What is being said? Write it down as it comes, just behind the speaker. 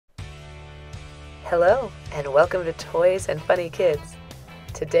Hello, and welcome to Toys and Funny Kids.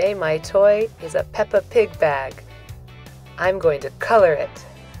 Today my toy is a Peppa Pig bag. I'm going to color it.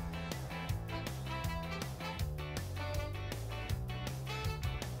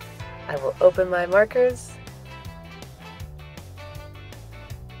 I will open my markers.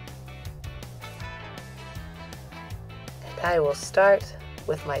 And I will start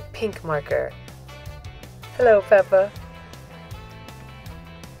with my pink marker. Hello, Peppa.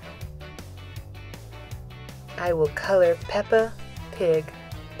 I will color Peppa Pig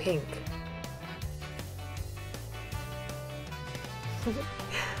pink.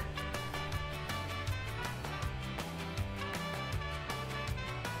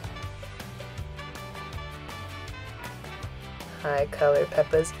 I color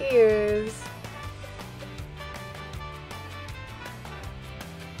Peppa's ears.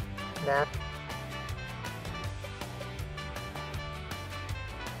 Now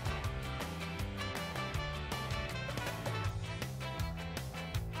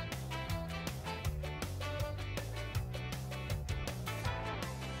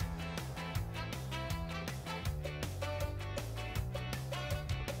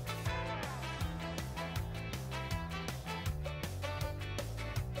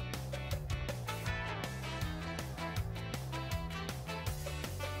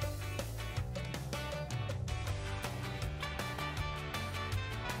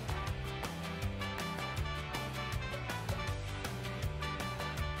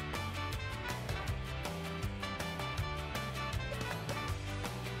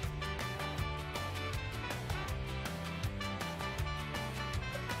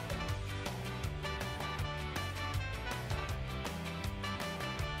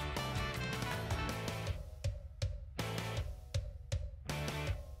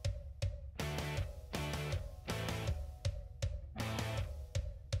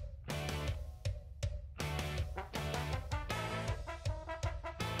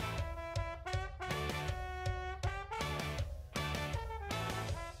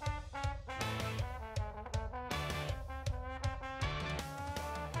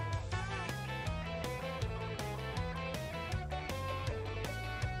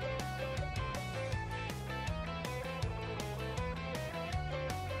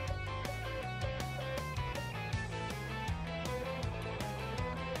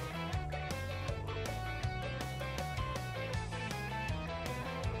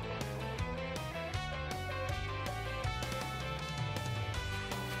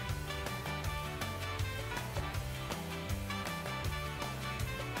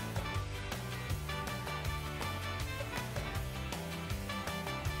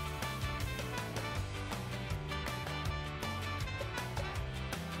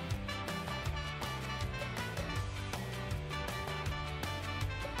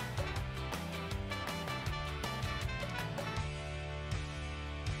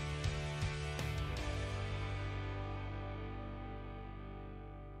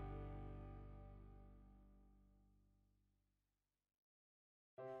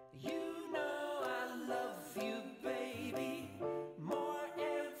you know I love you, baby, more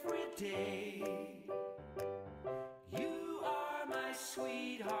every day. You are my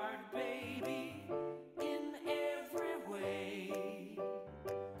sweetheart, baby, in every way.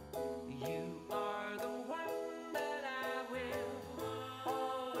 You are the one that I will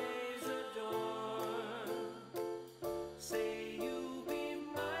always adore. Say you'll be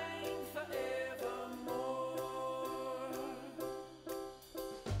mine forevermore.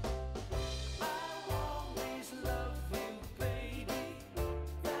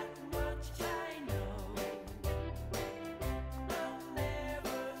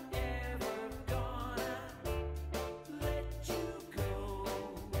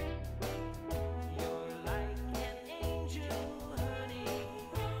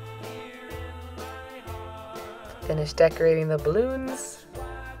 finish decorating the balloons.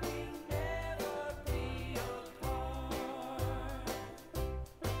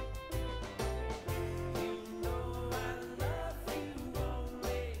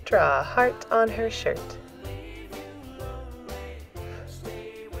 Draw a heart on her shirt.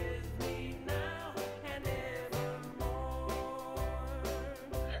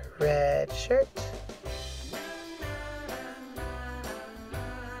 Her red shirt.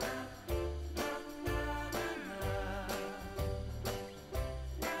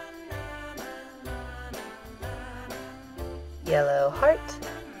 Yellow heart.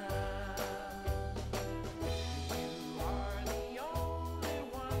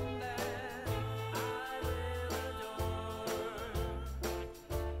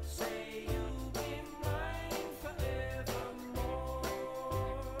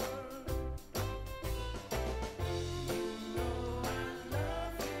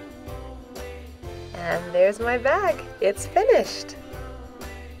 And there's my bag. It's finished.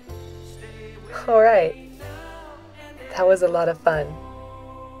 Alright, that was a lot of fun.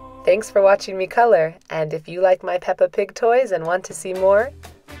 Thanks for watching me color, and if you like my Peppa Pig toys and want to see more,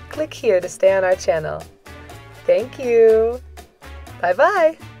 click here to stay on our channel. Thank you.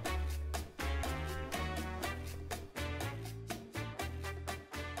 Bye-bye.